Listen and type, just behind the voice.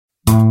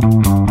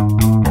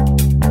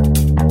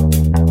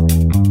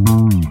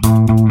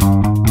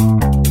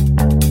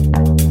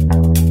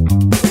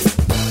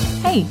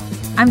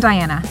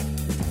Diana,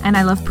 and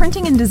I love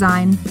printing and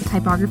design,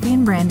 typography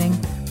and branding,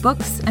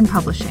 books and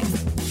publishing.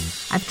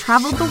 I've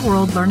traveled the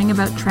world learning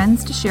about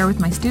trends to share with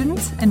my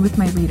students and with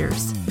my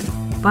readers.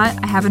 But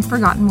I haven't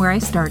forgotten where I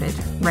started,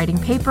 writing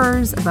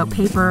papers about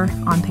paper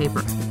on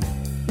paper.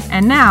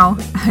 And now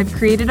I've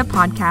created a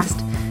podcast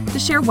to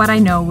share what I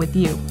know with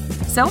you.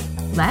 So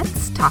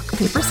let's talk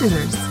paper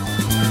scissors.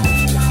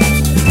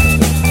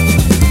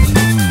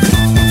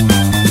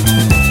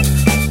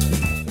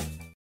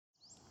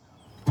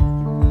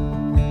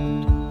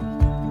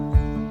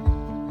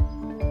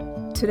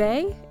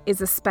 Today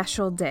is a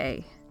special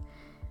day.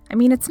 I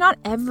mean, it's not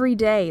every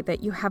day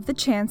that you have the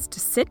chance to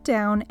sit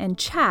down and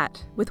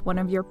chat with one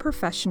of your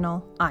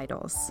professional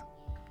idols.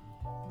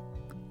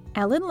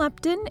 Ellen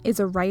Lupton is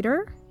a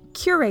writer,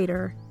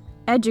 curator,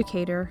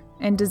 educator,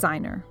 and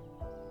designer.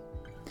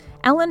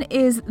 Ellen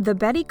is the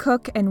Betty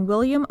Cook and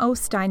William O.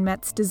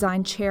 Steinmetz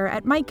Design Chair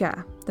at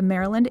MICA, the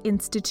Maryland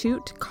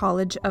Institute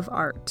College of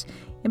Art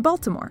in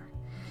Baltimore.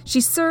 She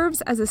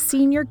serves as a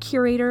senior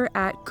curator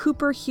at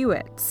Cooper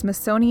Hewitt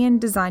Smithsonian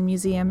Design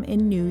Museum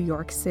in New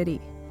York City.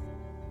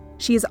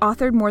 She has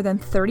authored more than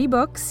 30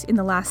 books in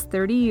the last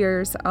 30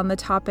 years on the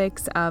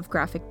topics of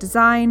graphic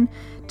design,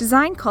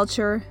 design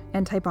culture,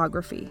 and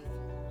typography.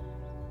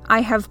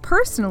 I have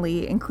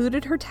personally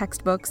included her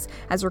textbooks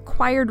as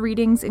required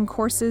readings in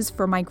courses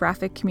for my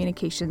graphic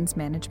communications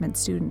management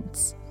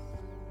students.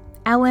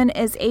 Ellen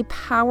is a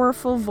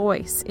powerful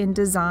voice in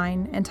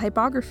design and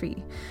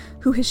typography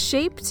who has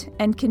shaped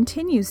and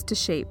continues to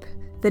shape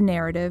the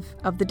narrative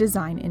of the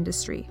design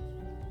industry.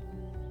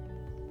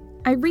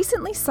 I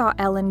recently saw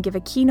Ellen give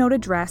a keynote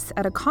address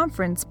at a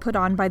conference put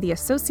on by the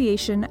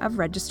Association of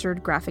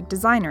Registered Graphic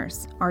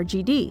Designers,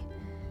 RGD.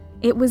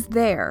 It was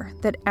there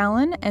that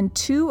Ellen and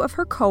two of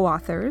her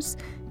co-authors,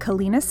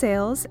 Kalina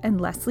Sales and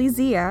Leslie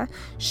Zia,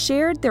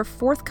 shared their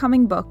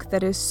forthcoming book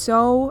that is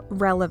so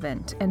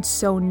relevant and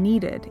so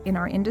needed in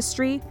our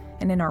industry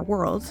and in our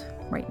world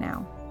right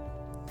now.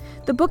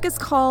 The book is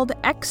called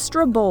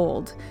Extra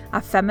Bold,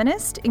 a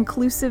feminist,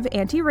 inclusive,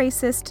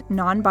 anti-racist,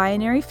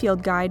 non-binary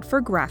field guide for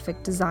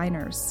graphic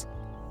designers.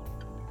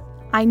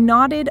 I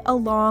nodded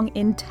along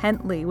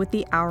intently with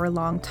the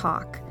hour-long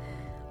talk.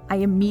 I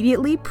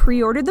immediately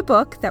pre-ordered the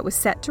book that was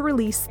set to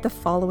release the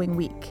following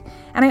week,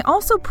 and I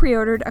also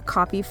pre-ordered a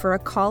copy for a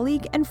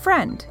colleague and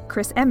friend,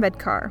 Chris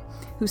Ambedkar,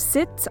 who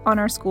sits on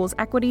our school's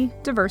Equity,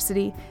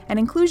 Diversity, and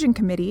Inclusion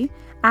Committee,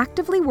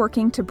 actively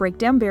working to break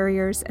down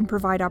barriers and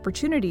provide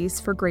opportunities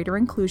for greater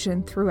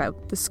inclusion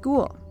throughout the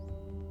school.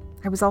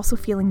 I was also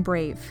feeling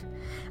brave.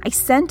 I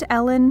sent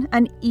Ellen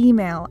an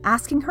email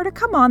asking her to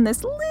come on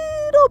this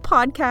little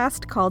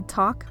podcast called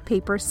Talk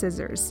Paper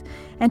Scissors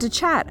and to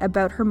chat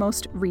about her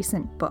most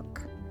recent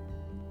book.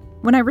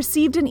 When I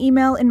received an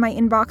email in my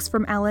inbox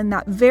from Ellen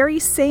that very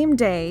same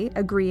day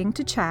agreeing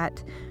to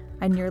chat,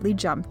 I nearly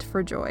jumped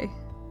for joy.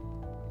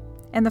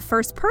 And the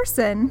first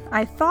person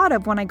I thought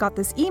of when I got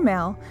this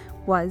email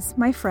was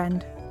my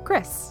friend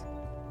Chris.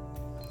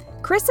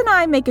 Chris and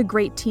I make a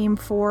great team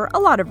for a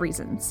lot of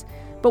reasons.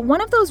 But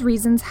one of those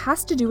reasons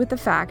has to do with the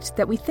fact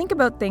that we think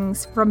about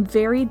things from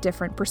very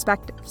different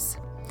perspectives.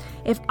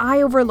 If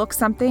I overlook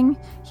something,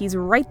 he's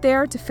right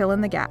there to fill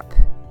in the gap.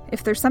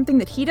 If there's something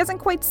that he doesn't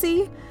quite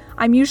see,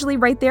 I'm usually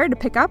right there to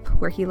pick up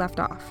where he left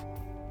off.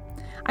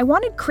 I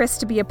wanted Chris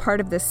to be a part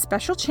of this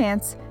special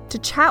chance to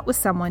chat with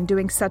someone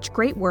doing such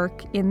great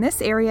work in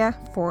this area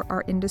for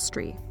our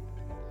industry.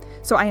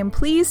 So I am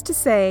pleased to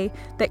say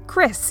that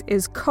Chris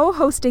is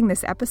co-hosting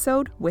this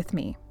episode with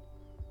me.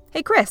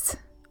 Hey Chris,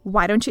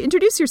 why don't you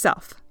introduce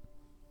yourself?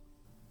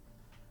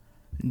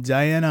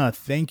 Diana,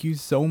 thank you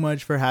so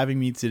much for having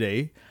me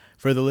today.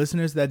 For the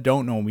listeners that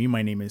don't know me,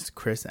 my name is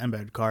Chris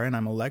Ambedkar and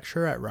I'm a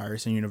lecturer at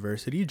Ryerson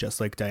University, just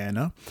like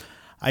Diana.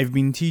 I've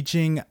been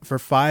teaching for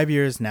 5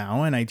 years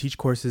now and I teach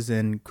courses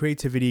in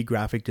creativity,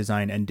 graphic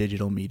design, and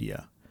digital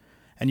media.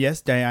 And yes,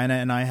 Diana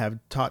and I have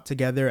taught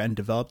together and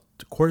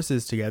developed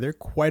courses together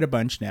quite a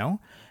bunch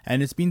now,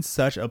 and it's been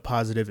such a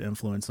positive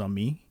influence on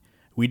me.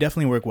 We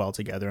definitely work well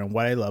together, and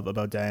what I love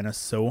about Diana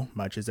so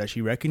much is that she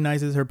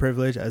recognizes her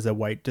privilege as a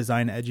white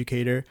design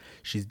educator.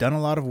 She's done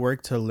a lot of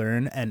work to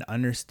learn and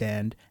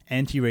understand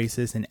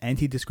anti-racist and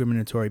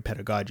anti-discriminatory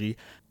pedagogy,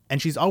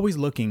 and she's always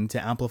looking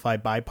to amplify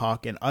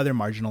BIPOC and other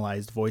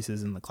marginalized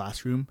voices in the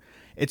classroom.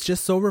 It's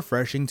just so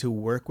refreshing to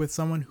work with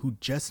someone who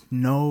just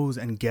knows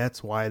and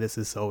gets why this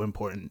is so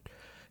important.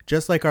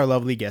 Just like our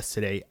lovely guest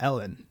today,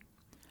 Ellen.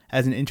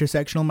 As an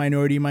intersectional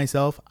minority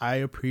myself, I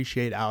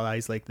appreciate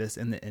allies like this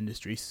in the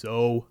industry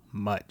so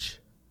much.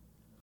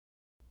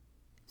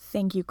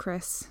 Thank you,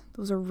 Chris.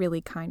 Those are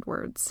really kind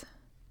words.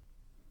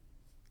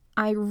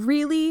 I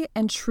really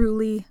and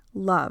truly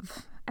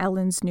love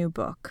Ellen's new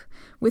book,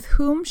 with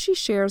whom she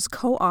shares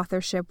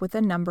co-authorship with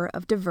a number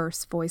of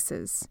diverse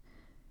voices.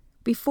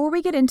 Before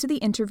we get into the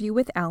interview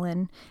with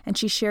Ellen, and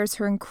she shares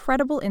her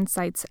incredible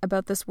insights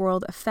about this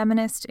world of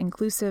feminist,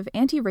 inclusive,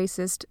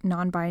 anti-racist,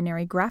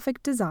 non-binary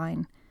graphic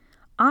design,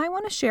 I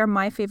want to share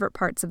my favorite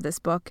parts of this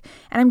book,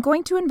 and I'm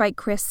going to invite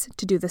Chris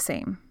to do the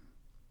same.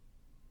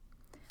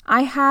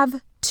 I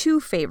have two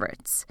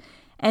favorites,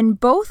 and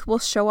both will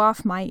show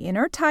off my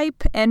inner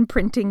type and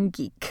printing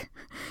geek.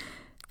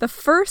 The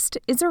first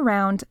is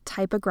around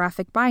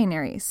typographic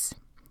binaries.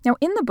 Now,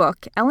 in the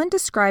book, Ellen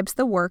describes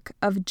the work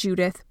of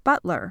Judith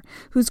Butler,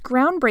 whose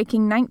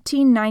groundbreaking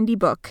 1990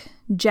 book,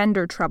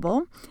 Gender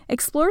Trouble,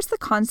 explores the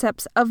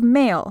concepts of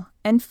male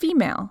and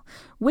female,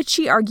 which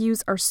she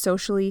argues are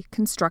socially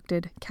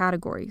constructed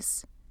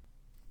categories.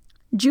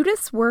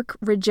 Judith's work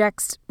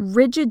rejects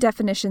rigid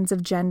definitions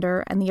of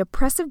gender and the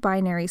oppressive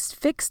binaries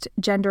fixed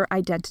gender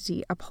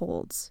identity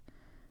upholds.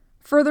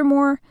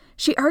 Furthermore,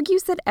 she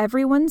argues that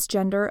everyone's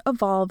gender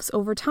evolves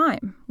over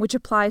time, which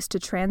applies to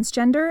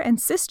transgender and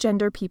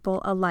cisgender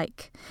people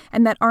alike,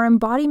 and that our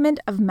embodiment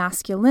of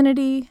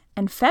masculinity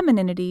and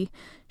femininity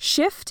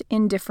shift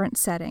in different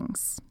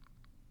settings.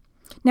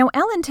 Now,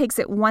 Ellen takes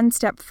it one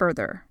step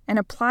further and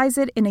applies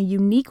it in a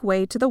unique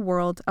way to the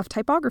world of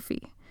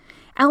typography.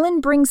 Ellen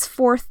brings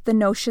forth the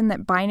notion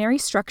that binary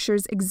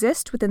structures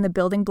exist within the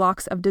building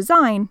blocks of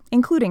design,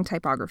 including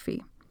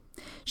typography.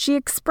 She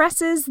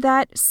expresses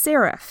that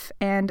serif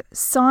and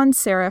sans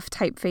serif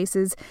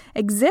typefaces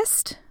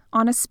exist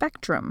on a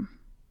spectrum.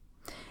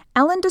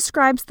 Ellen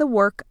describes the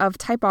work of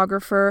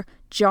typographer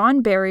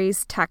John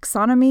Barry's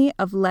taxonomy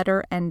of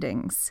letter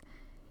endings.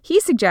 He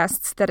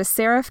suggests that a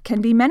serif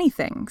can be many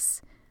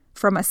things,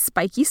 from a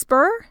spiky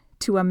spur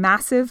to a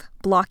massive,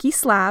 blocky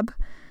slab,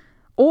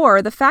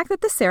 or the fact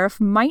that the serif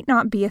might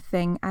not be a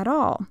thing at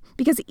all,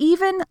 because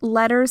even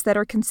letters that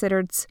are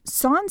considered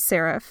sans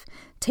serif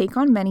take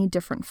on many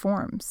different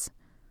forms.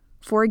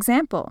 For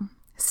example,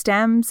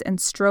 stems and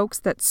strokes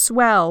that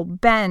swell,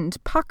 bend,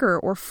 pucker,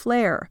 or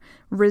flare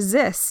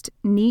resist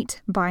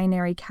neat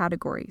binary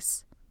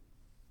categories.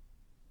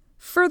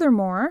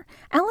 Furthermore,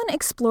 Ellen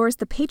explores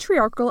the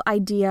patriarchal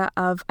idea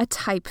of a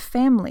type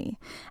family,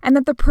 and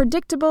that the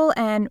predictable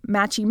and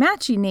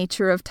matchy-matchy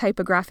nature of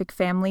typographic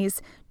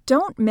families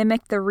don't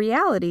mimic the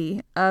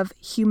reality of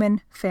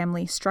human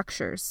family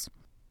structures.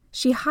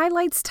 She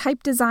highlights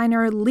type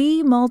designer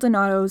Lee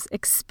Maldonado's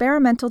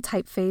experimental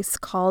typeface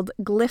called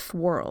Glyph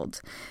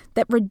World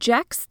that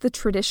rejects the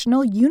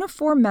traditional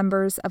uniform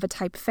members of a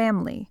type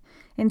family,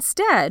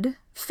 instead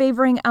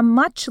favoring a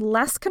much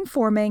less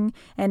conforming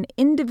and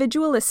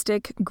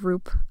individualistic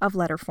group of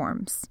letter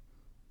forms.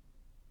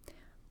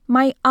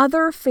 My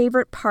other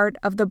favorite part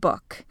of the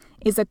book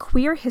is a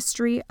queer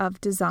history of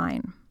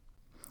design.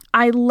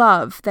 I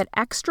love that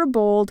Extra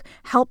Bold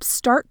helps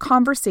start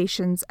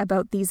conversations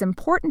about these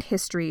important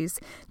histories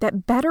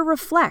that better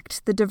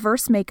reflect the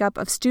diverse makeup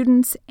of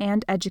students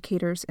and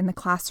educators in the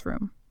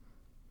classroom.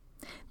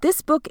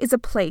 This book is a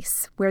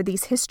place where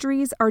these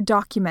histories are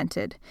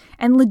documented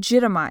and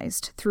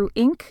legitimized through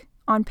ink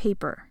on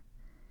paper,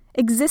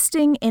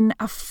 existing in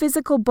a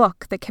physical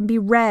book that can be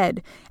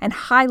read and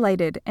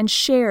highlighted and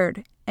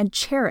shared and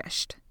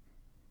cherished.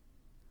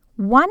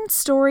 One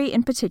story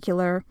in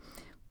particular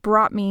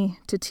brought me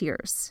to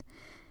tears.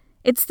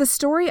 It's the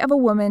story of a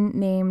woman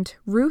named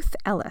Ruth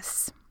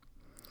Ellis.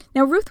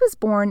 Now, Ruth was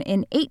born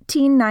in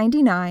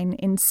 1899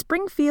 in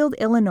Springfield,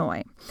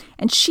 Illinois,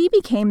 and she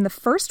became the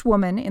first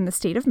woman in the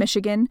state of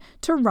Michigan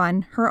to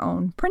run her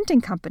own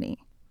printing company.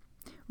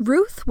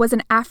 Ruth was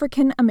an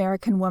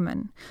African-American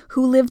woman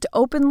who lived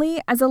openly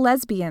as a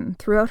lesbian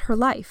throughout her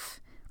life,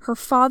 her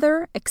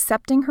father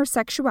accepting her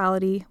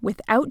sexuality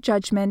without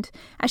judgment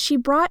as she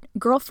brought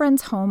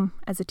girlfriends home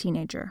as a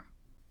teenager.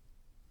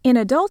 In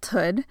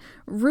adulthood,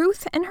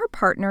 Ruth and her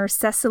partner,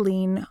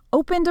 Ceciline,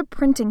 opened a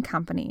printing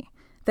company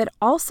that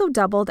also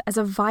doubled as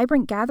a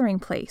vibrant gathering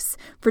place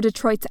for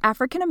Detroit's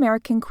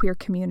African-American queer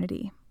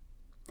community.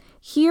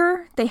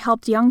 Here, they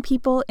helped young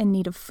people in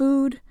need of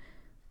food,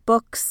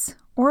 books,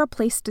 or a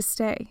place to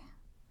stay.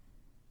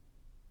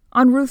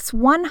 On Ruth's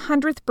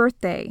 100th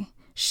birthday,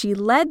 she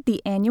led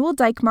the annual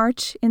Dyke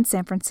March in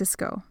San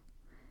Francisco.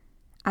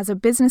 As a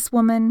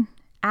businesswoman,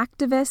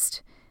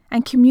 activist,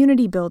 and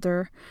community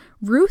builder,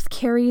 Ruth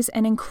carries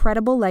an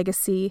incredible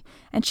legacy,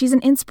 and she's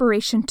an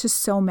inspiration to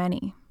so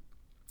many.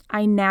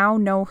 I now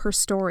know her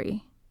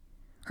story.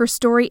 Her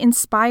story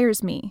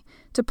inspires me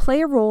to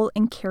play a role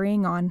in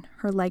carrying on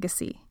her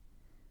legacy.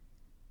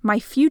 My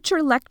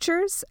future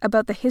lectures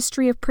about the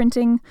history of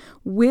printing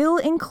will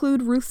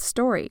include Ruth's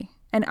story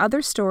and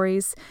other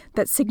stories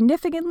that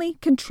significantly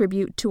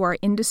contribute to our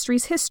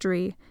industry's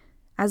history,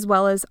 as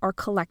well as our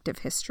collective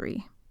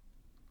history.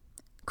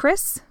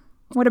 Chris,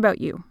 what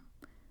about you?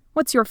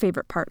 What's your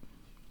favorite part?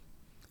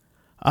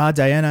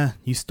 Diana,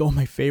 you stole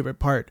my favorite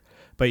part.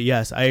 But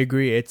yes, I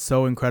agree. It's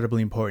so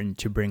incredibly important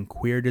to bring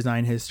queer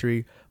design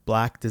history,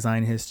 Black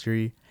design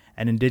history,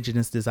 and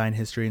Indigenous design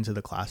history into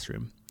the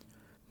classroom.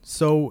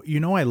 So,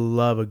 I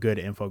love a good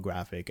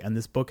infographic, and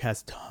this book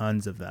has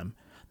tons of them.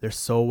 They're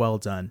so well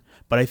done.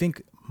 But I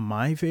think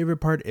my favorite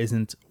part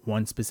isn't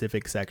one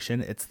specific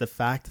section. It's the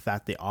fact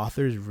that the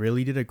authors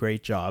really did a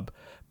great job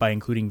by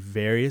including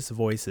various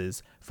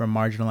voices from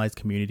marginalized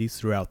communities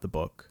throughout the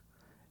book.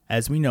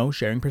 As we know,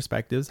 sharing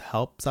perspectives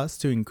helps us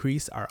to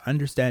increase our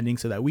understanding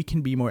so that we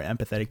can be more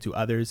empathetic to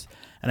others,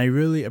 and I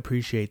really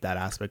appreciate that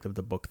aspect of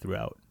the book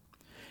throughout.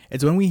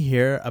 It's when we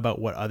hear about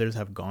what others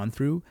have gone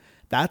through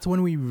That's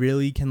when we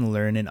really can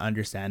learn and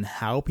understand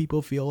how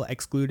people feel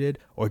excluded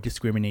or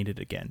discriminated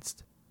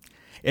against.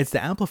 It's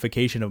the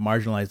amplification of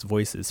marginalized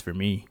voices for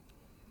me.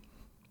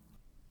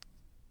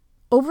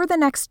 Over the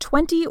next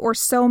 20 or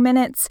so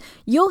minutes,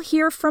 you'll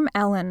hear from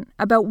Ellen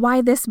about why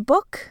this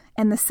book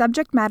and the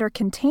subject matter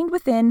contained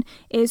within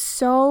is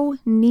so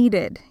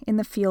needed in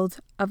the field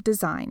of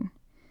design.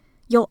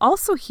 You'll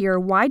also hear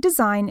why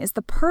design is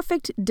the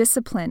perfect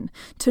discipline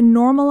to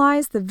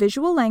normalize the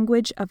visual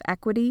language of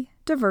equity,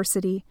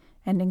 diversity,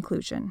 and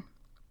inclusion.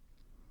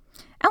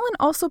 Ellen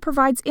also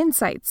provides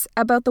insights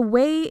about the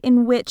way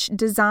in which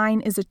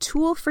design is a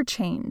tool for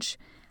change,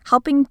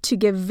 helping to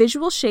give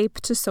visual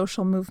shape to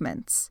social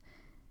movements.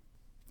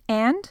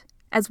 And,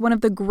 as one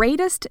of the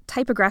greatest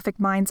typographic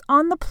minds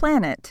on the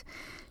planet,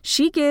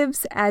 she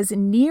gives as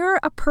near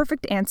a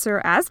perfect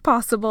answer as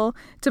possible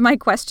to my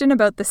question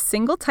about the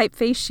single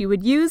typeface she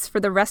would use for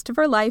the rest of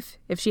her life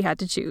if she had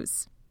to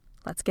choose.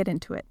 Let's get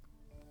into it.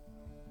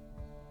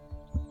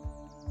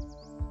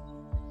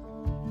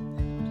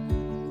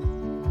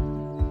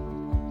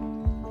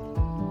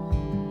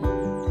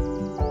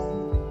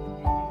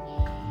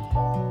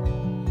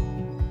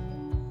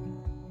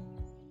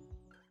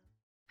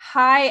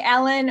 Hi,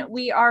 Ellen.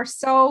 We are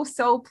so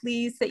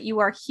pleased that you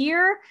are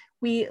here.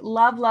 We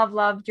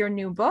love your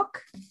new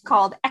book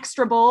called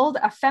Extra Bold,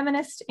 a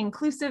feminist,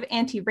 inclusive,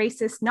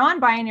 anti-racist,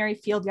 non-binary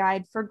field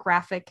guide for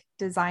graphic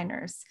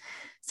designers.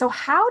 So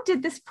how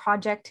did this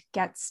project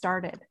get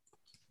started?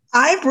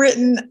 I've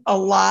written a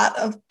lot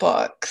of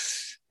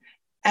books,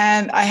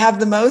 and I have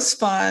the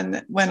most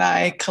fun when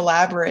I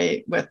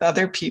collaborate with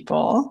other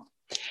people.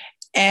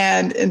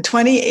 And in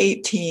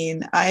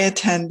 2018, I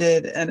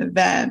attended an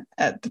event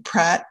at the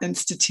Pratt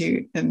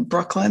Institute in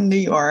Brooklyn, New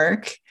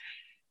York,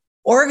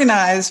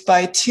 organized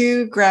by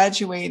two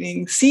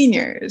graduating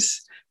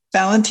seniors,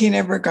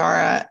 Valentina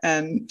Vergara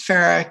and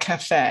Farah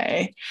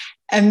Cafe.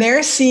 And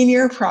their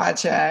senior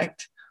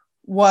project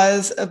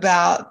was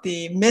about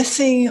the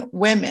missing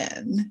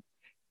women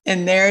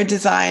in their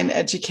design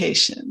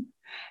education.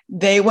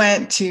 They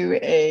went to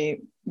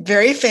a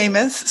very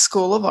famous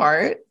school of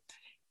art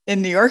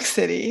in New York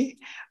City,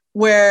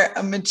 where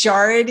a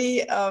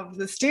majority of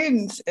the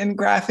students in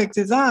graphic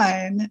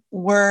design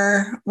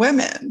were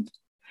women.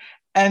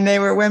 And they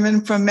were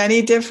women from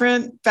many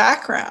different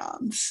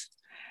backgrounds.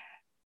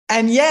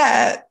 And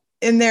yet,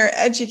 in their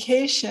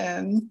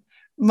education,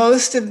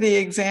 most of the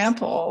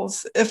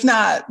examples, if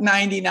not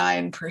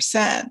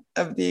 99%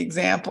 of the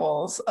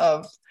examples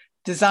of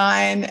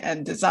design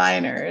and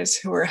designers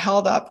who were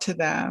held up to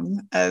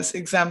them as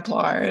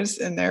exemplars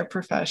in their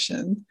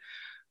profession,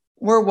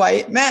 were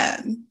white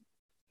men.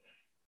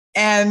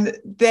 And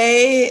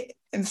they,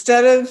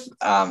 instead of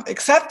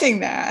accepting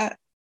that,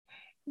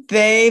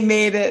 they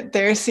made it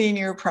their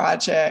senior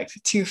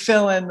project to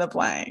fill in the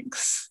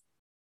blanks.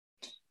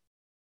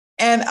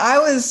 And I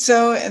was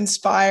so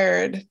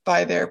inspired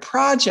by their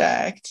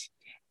project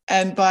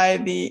and by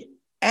the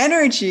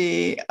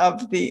energy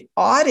of the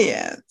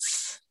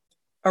audience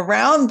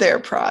around their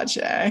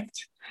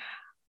project.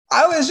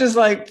 I was just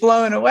like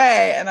blown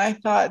away. And I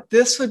thought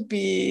this would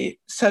be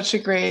such a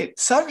great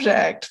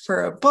subject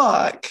for a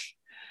book,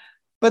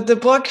 but the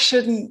book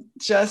shouldn't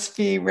just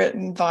be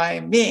written by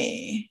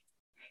me.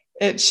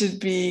 It should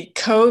be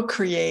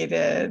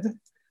co-created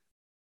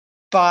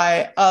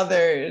by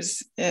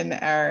others in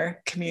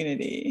our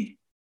community.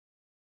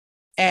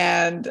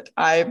 And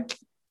I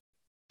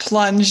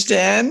plunged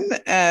in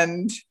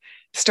and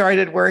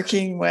started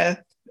working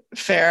with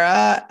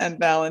Farah and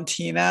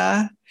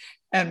Valentina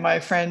and my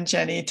friend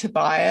Jenny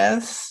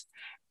Tobias.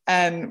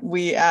 And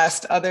we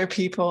asked other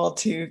people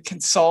to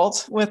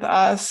consult with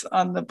us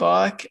on the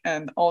book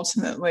and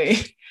ultimately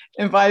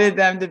invited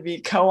them to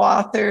be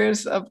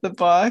co-authors of the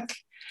book.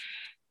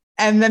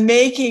 And the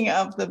making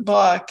of the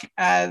book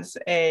as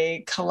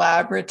a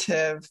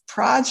collaborative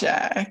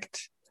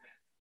project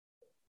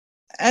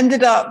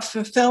ended up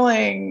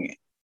fulfilling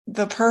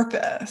the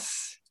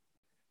purpose.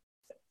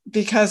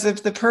 Because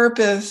if the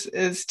purpose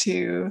is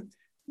to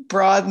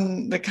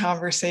broaden the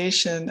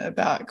conversation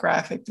about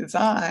graphic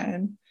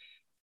design,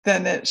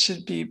 then it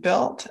should be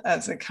built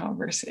as a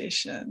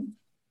conversation.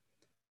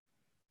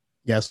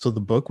 Yeah, so the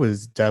book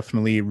was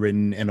definitely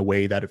written in a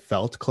way that it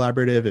felt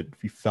collaborative. It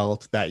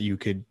felt that you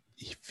could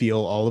feel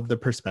all of the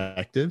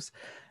perspectives.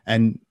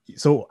 And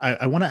so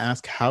I want to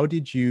ask, how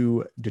did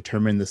you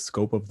determine the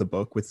scope of the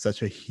book with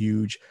such a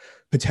huge,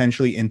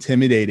 potentially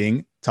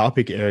intimidating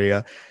topic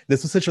area?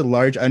 This was such a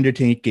large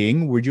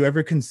undertaking. Were you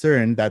ever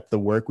concerned that the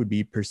work would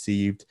be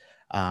perceived,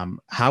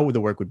 how the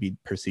work would be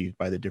perceived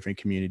by the different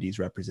communities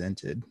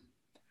represented?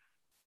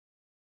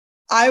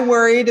 I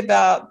worried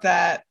about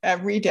that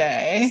every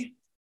day.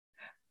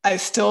 I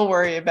still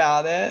worry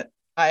about it.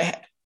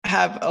 I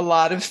have a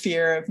lot of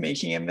fear of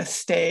making a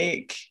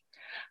mistake.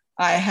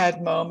 I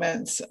had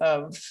moments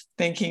of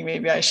thinking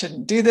maybe I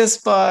shouldn't do this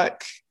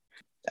book.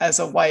 As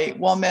a white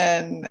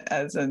woman,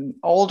 as an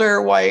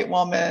older white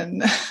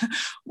woman,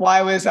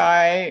 why was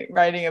I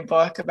writing a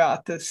book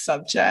about this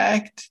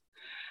subject?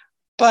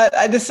 But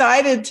I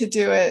decided to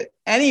do it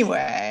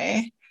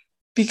anyway.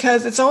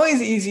 because it's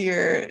always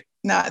easier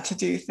not to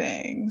do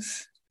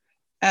things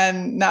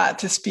and not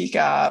to speak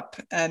up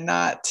and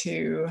not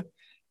to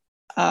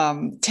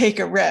take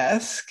a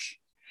risk.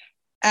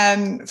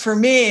 And for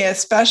me,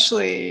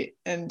 especially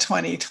in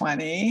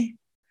 2020,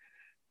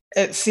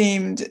 it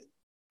seemed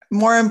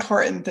more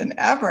important than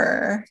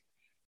ever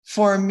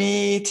for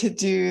me to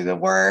do the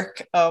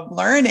work of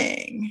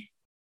learning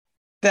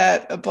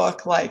that a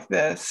book like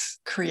this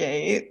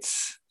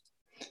creates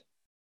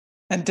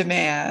and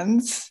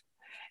demands,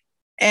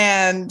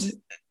 and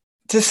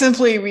to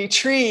simply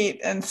retreat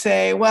and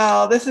say,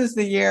 well, this is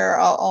the year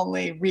I'll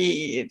only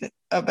read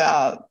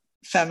about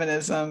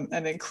feminism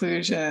and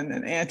inclusion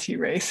and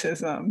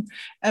anti-racism,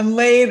 and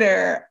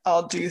later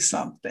I'll do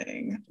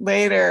something.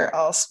 Later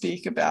I'll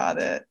speak about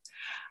it.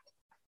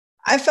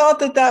 I felt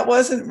that that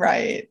wasn't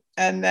right,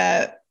 and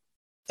that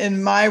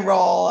in my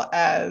role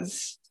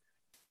as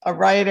a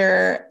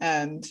writer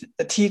and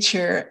a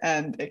teacher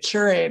and a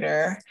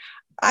curator,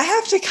 I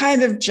have to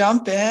kind of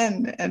jump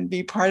in and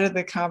be part of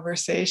the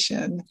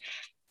conversation,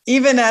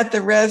 even at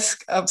the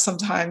risk of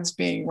sometimes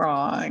being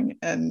wrong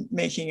and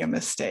making a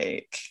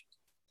mistake.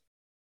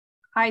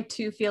 I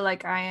too feel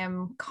like I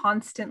am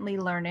constantly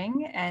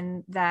learning,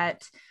 and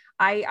that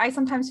I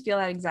sometimes feel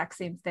that exact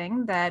same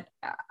thing, that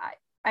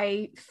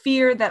I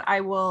fear that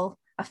I will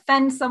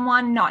offend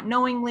someone not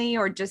knowingly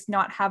or just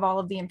not have all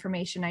of the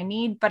information I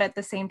need. But at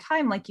the same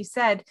time, like you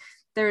said,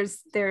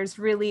 there's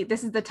really,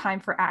 this is the time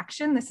for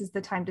action. This is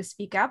the time to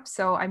speak up.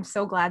 So I'm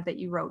so glad that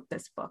you wrote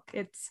this book.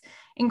 It's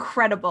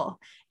incredible.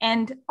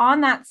 And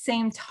on that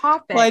same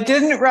topic. Well, I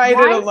didn't write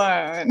it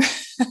alone.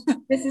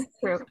 This is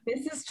true.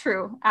 This is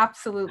true.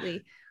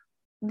 Absolutely.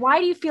 Why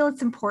do you feel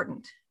it's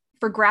important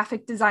for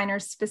graphic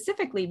designers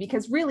specifically?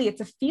 Because really it's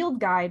a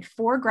field guide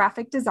for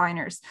graphic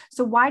designers.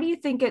 So why do you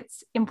think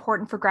it's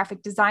important for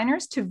graphic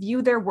designers to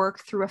view their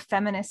work through a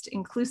feminist,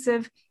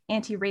 inclusive,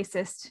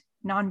 anti-racist,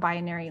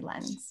 non-binary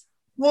lens?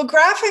 Well,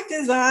 graphic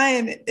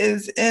design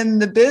is in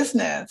the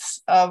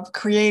business of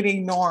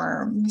creating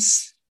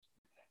norms.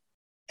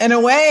 In a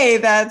way,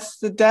 that's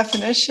the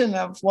definition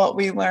of what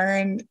we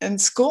learn in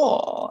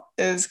school,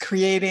 is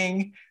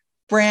creating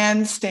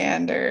brand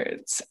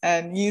standards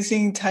and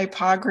using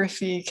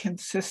typography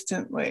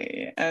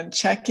consistently and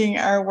checking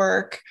our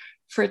work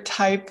for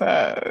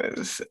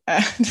typos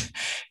and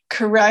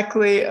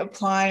correctly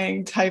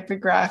applying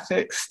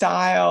typographic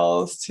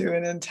styles to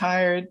an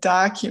entire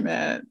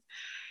document.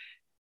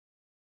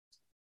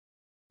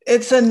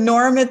 It's a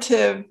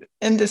normative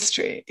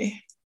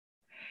industry.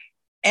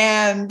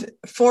 And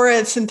for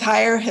its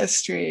entire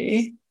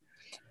history,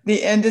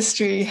 the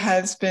industry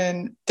has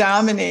been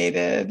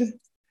dominated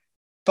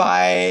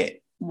by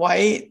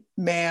white,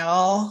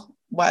 male,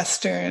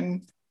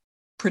 Western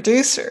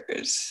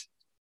producers.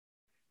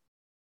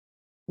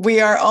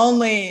 We are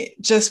only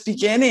just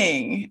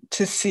beginning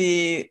to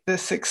see the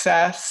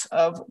success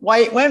of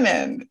white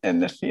women in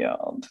the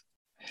field.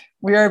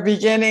 We are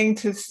beginning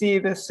to see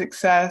the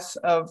success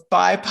of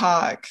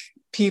BIPOC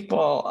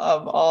people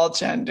of all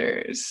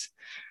genders,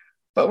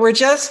 but we're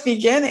just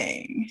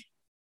beginning.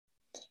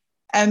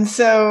 And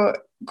so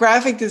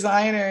graphic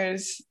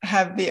designers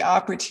have the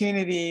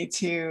opportunity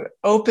to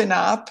open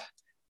up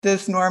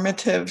this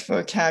normative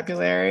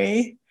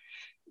vocabulary,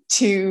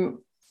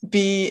 to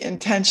be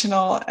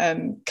intentional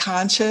and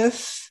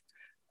conscious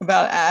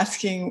about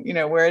asking,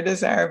 where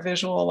does our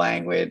visual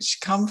language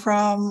come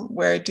from?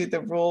 Where do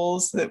the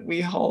rules that we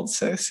hold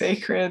so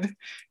sacred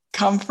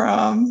come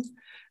from?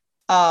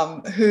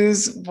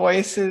 Whose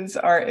voices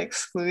are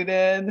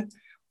excluded?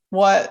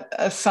 What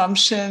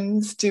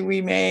assumptions do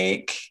we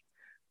make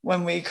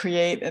when we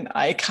create an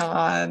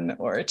icon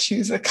or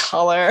choose a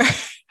color?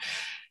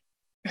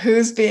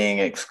 Who's being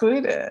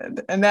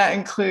excluded? And that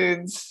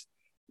includes,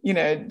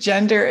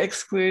 gender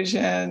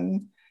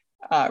exclusion,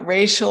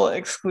 racial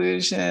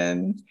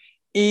exclusion,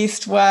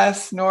 east,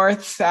 west,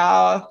 north,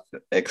 south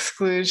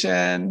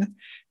exclusion,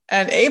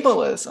 and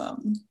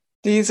ableism.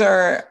 These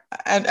are,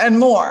 and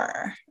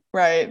more,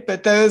 right?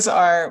 But those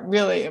are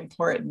really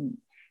important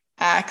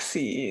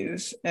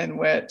axes in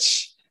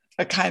which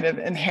a kind of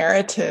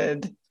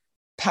inherited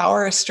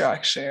power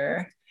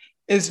structure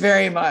is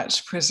very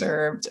much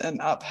preserved and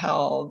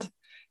upheld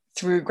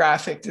through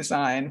graphic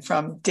design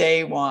from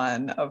day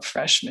one of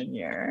freshman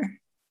year.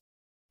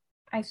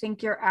 I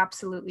think you're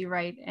absolutely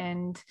right.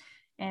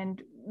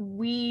 And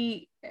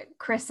we,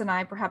 Chris and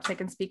I, perhaps I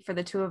can speak for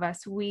the two of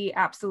us, we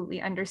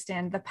absolutely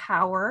understand the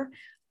power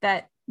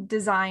that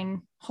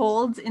design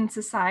holds in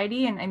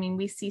society. And I mean,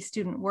 we see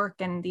student work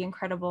and the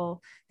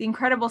incredible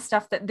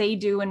stuff that they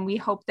do. And we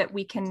hope that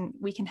we can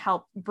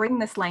help bring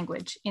this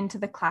language into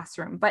the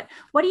classroom. But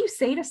what do you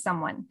say to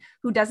someone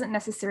who doesn't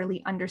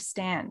necessarily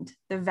understand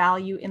the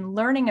value in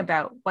learning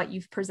about what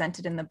you've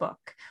presented in the book?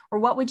 Or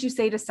what would you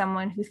say to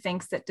someone who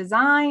thinks that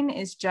design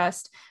is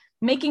just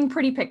making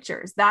pretty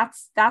pictures?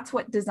 That's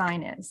what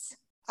design is.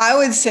 I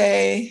would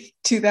say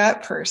to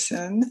that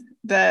person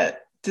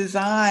that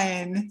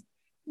design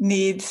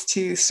needs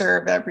to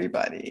serve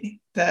everybody,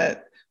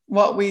 that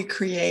what we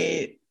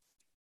create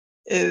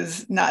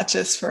is not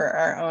just for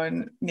our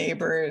own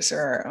neighbors or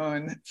our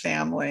own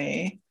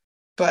family,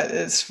 but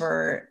is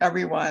for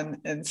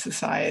everyone in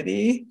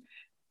society,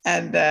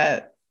 and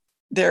that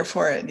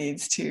therefore it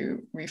needs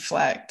to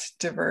reflect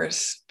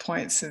diverse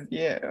points of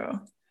view.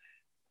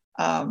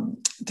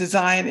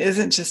 Design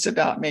isn't just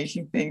about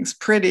making things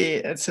pretty,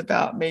 it's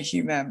about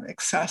making them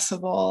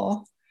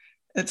accessible.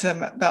 It's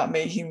about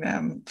making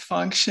them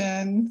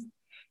function.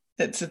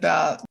 It's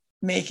about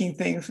making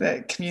things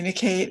that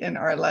communicate and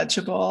are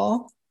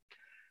legible.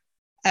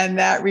 And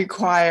that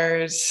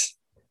requires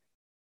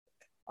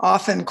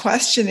often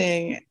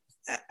questioning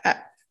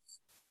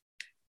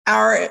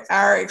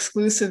our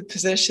exclusive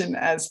position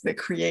as the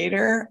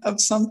creator of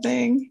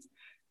something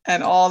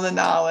and all the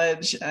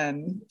knowledge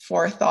and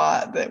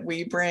forethought that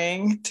we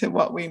bring to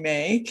what we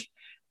make,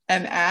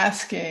 and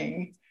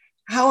asking,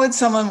 how would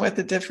someone with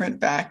a different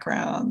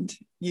background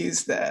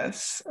use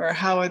this? Or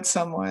how would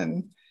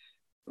someone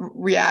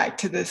react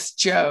to this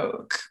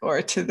joke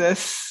or to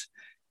this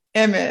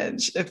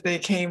image if they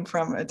came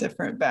from a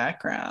different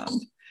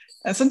background?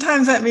 And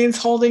sometimes that means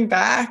holding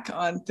back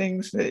on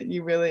things that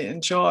you really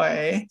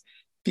enjoy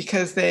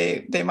because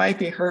they might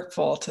be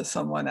hurtful to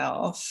someone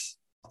else.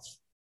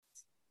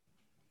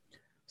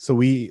 So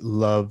we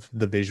love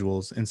the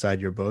visuals inside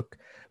your book.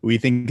 We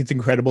think it's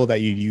incredible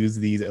that you use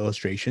these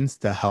illustrations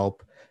to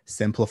help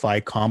simplify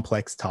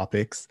complex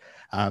topics.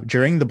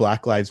 During the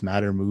Black Lives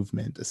Matter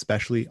movement,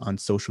 especially on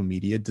social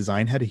media,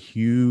 design had a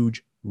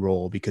huge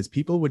role because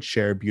people would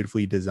share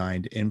beautifully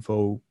designed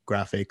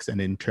infographics, and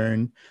in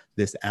turn,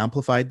 this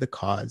amplified the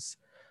cause.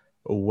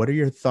 What are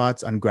your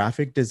thoughts on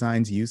graphic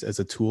design's use as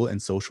a tool in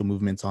social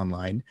movements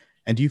online?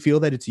 And do you feel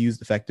that it's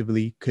used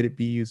effectively? Could it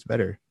be used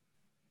better?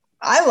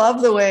 I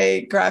love the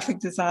way graphic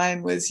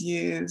design was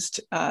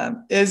used,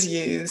 is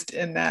used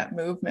in that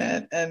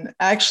movement. And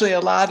actually, a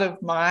lot of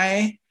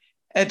my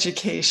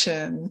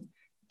education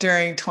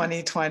during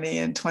 2020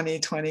 and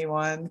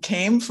 2021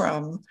 came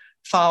from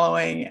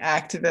following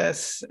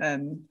activists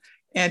and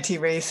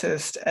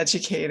anti-racist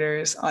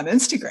educators on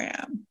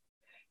Instagram.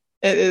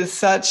 It is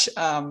such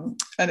an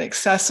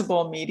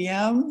accessible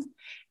medium.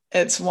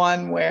 It's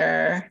one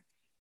where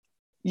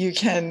you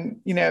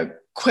can,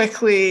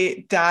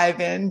 quickly dive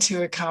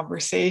into a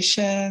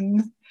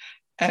conversation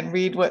and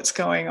read what's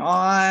going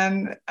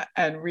on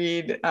and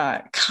read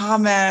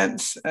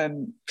comments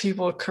and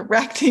people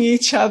correcting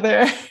each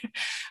other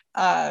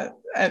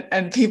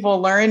and people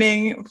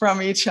learning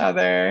from each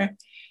other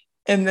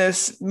in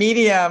this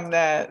medium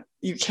that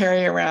you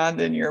carry around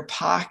in your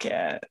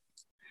pocket.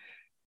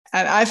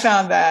 And I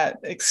found that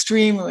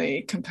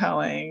extremely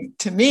compelling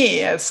to me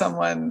as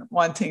someone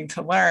wanting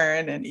to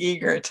learn and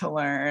eager to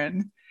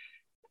learn.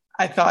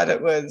 I thought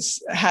it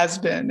has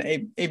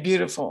been a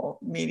beautiful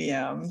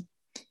medium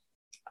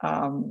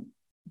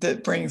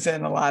that brings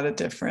in a lot of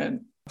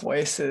different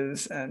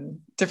voices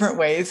and different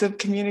ways of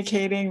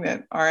communicating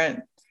that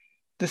aren't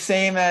the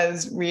same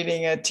as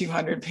reading a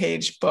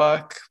 200-page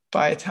book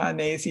by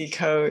Ta-Nehisi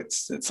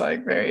Coates. It's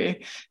like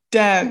very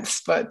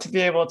dense, but to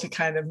be able to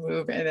kind of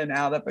move in and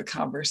out of a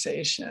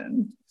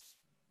conversation.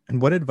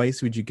 And what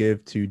advice would you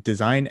give to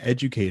design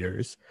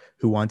educators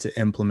who want to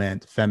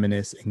implement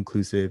feminist,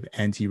 inclusive,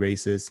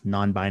 anti-racist,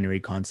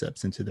 non-binary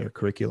concepts into their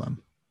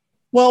curriculum?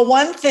 Well,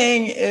 one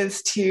thing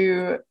is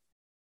to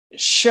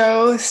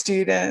show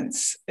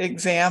students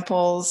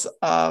examples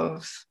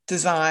of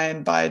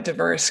design by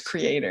diverse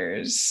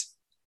creators.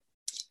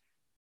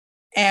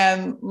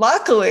 And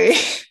luckily,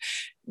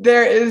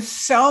 there is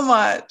so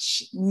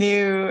much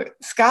new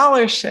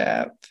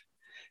scholarship,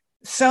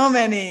 so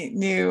many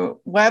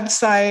new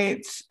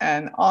websites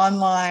and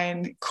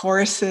online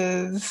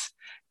courses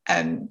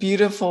and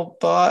beautiful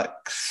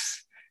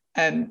books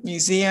and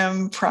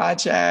museum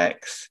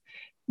projects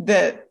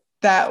that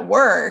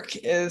work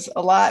is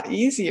a lot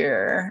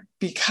easier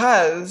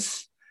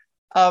because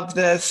of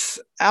this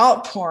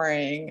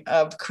outpouring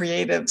of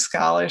creative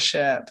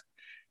scholarship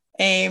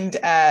aimed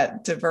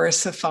at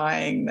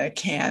diversifying the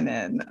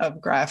canon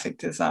of graphic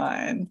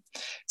design.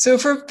 So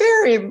for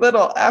very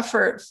little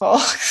effort,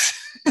 folks,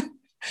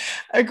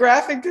 a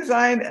graphic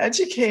design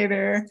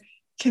educator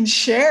can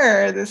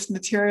share this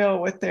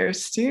material with their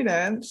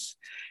students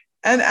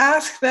and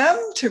ask them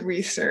to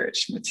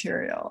research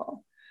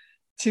material,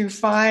 to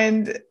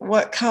find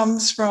what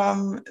comes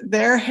from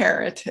their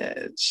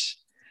heritage,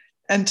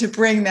 and to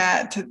bring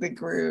that to the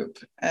group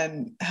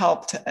and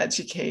help to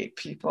educate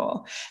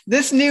people.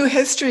 This new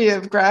history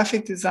of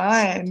graphic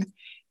design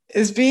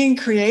is being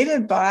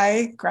created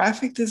by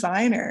graphic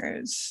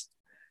designers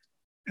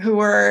who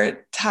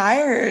are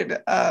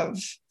tired of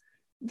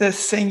the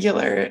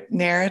singular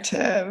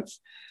narrative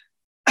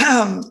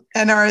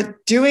and are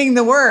doing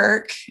the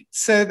work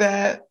so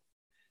that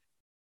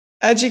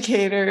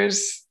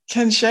educators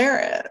can share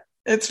it.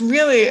 It's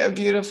really a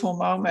beautiful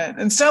moment.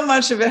 And so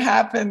much of it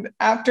happened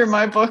after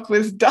my book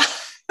was done.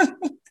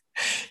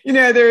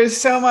 There is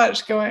so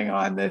much going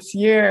on this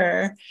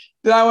year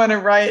that I want to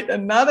write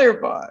another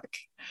book.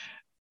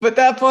 But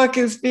that book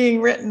is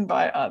being written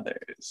by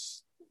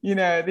others.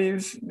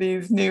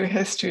 these new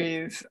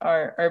histories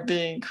are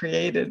being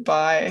created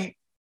by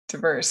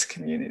diverse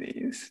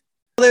communities.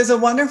 There's a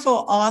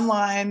wonderful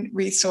online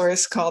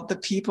resource called the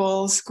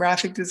People's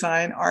Graphic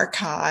Design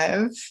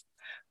Archive,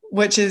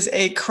 which is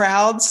a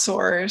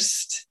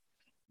crowdsourced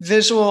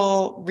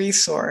visual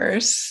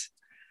resource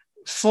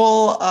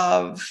full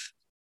of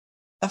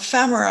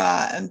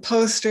ephemera and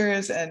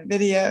posters and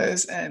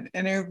videos and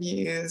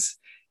interviews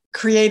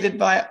created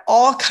by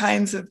all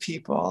kinds of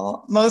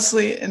people,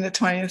 mostly in the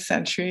 20th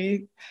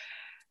century,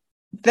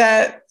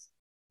 that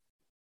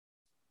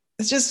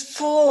is just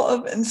full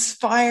of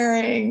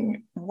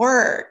inspiring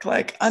work,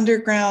 like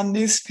underground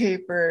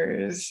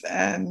newspapers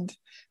and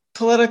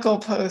political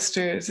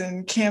posters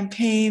and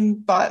campaign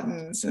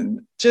buttons,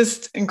 and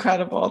just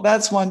incredible.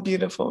 That's one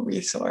beautiful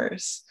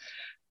resource.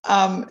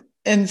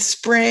 In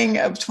spring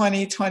of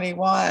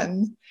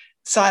 2021,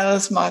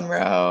 Silas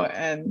Monroe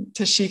and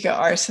Tashika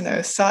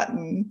Arsenault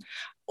Sutton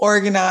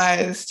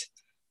organized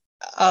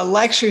a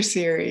lecture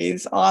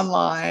series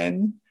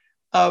online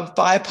of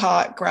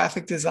BIPOC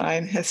graphic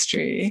design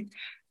history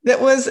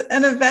that was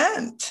an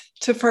event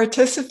to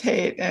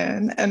participate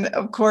in, and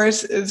of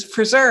course is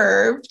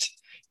preserved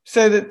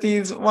so that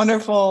these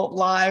wonderful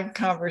live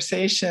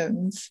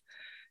conversations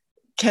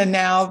can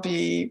now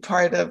be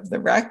part of the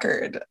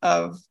record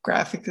of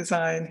graphic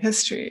design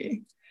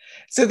history.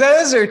 So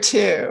those are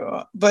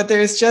two, but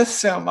there's just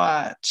so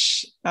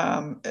much.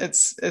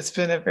 It's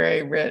been a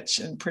very rich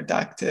and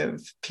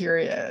productive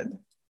period.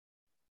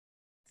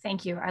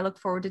 Thank you. I look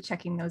forward to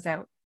checking those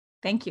out.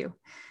 Thank you.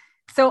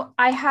 So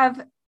I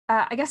have,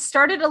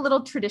 started a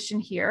little tradition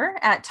here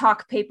at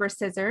Talk Paper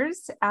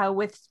Scissors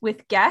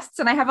with guests,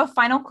 and I have a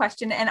final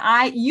question.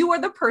 And you are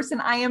the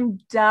person I am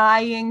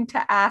dying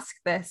to ask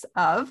this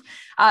of.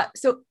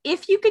 So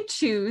if you could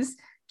choose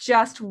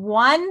just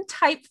one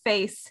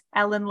typeface,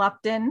 Ellen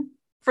Lupton,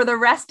 for the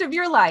rest of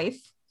your life,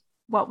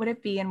 what would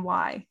it be and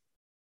why?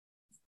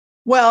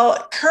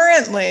 Well,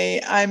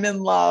 currently I'm in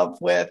love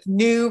with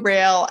New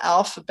Rail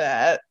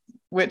Alphabet,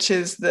 which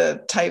is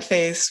the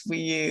typeface we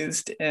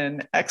used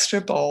in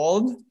Extra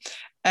Bold.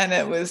 And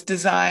it was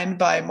designed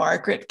by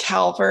Margaret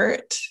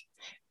Calvert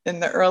in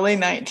the early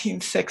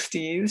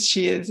 1960s.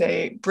 She is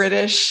a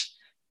British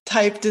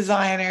type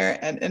designer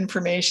and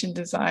information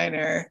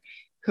designer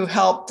who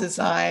helped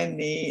design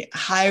the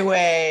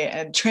highway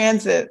and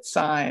transit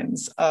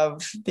signs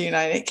of the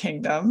United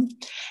Kingdom.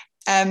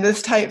 And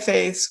this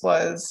typeface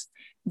was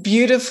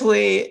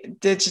beautifully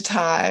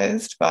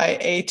digitized by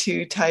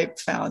A2 Type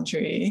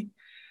Foundry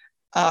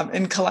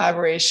in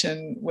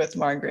collaboration with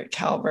Margaret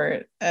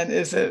Calvert, and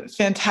is a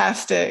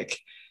fantastic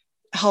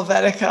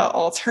Helvetica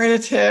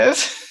alternative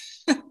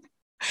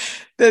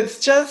that's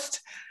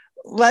just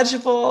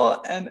legible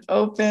and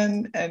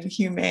open and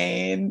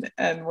humane,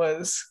 and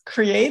was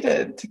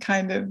created to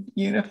kind of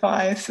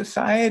unify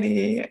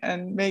society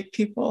and make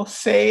people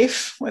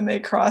safe when they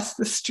cross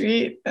the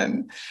street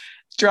and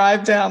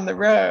drive down the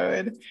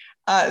road.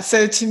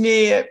 So to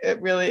me,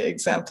 it really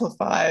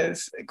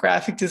exemplifies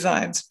graphic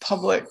design's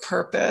public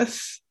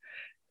purpose,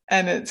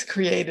 and it's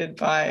created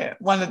by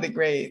one of the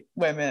great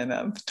women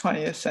of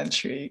 20th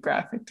century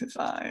graphic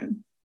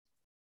design.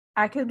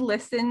 I could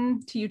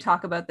listen to you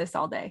talk about this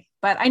all day,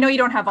 but I know you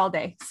don't have all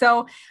day.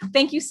 So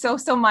thank you so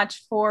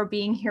much for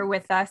being here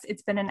with us.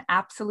 It's been an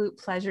absolute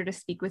pleasure to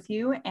speak with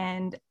you.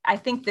 And I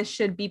think this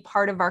should be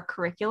part of our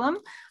curriculum.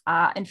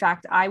 In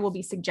fact, I will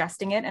be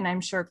suggesting it, and I'm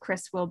sure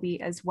Chris will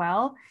be as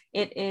well.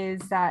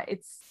 It's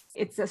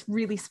a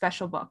really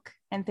special book.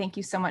 And thank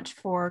you so much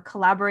for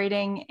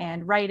collaborating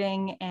and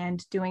writing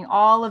and doing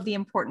all of the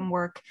important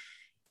work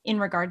in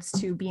regards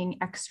to being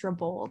extra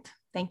bold.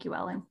 Thank you,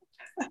 Ellen.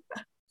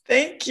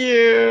 Thank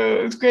you.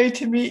 It was great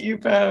to meet you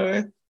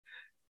both.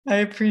 I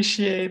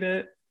appreciate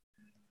it.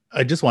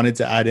 I just wanted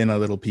to add in a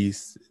little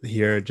piece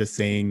here, just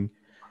saying,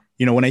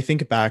 when I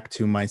think back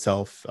to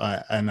myself,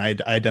 and I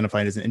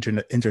identified as an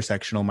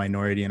intersectional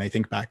minority, and I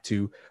think back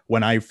to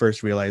when I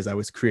first realized I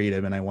was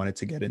creative and I wanted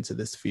to get into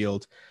this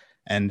field,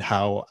 and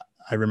how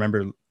I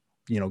remember,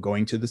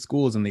 going to the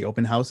schools and the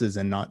open houses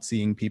and not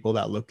seeing people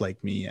that looked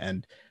like me,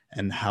 and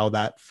how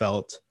that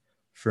felt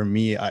for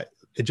me.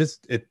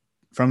 It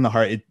from the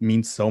heart, it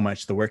means so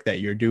much, the work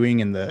that you're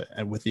doing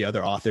and with the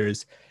other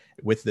authors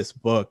with this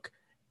book.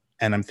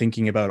 And I'm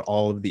thinking about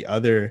all of the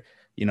other,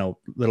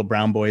 little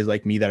brown boys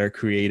like me that are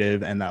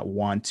creative and that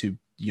want to,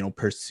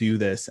 pursue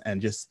this,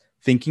 and just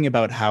thinking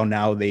about how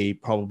now they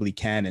probably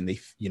can, and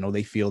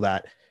they feel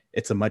that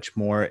it's a much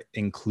more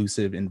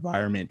inclusive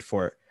environment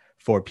for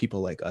people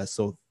like us.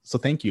 So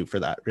thank you for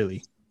that,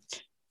 really.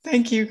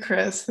 Thank you,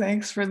 Chris.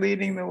 Thanks for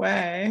leading the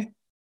way.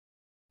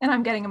 And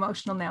I'm getting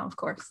emotional now, of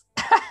course.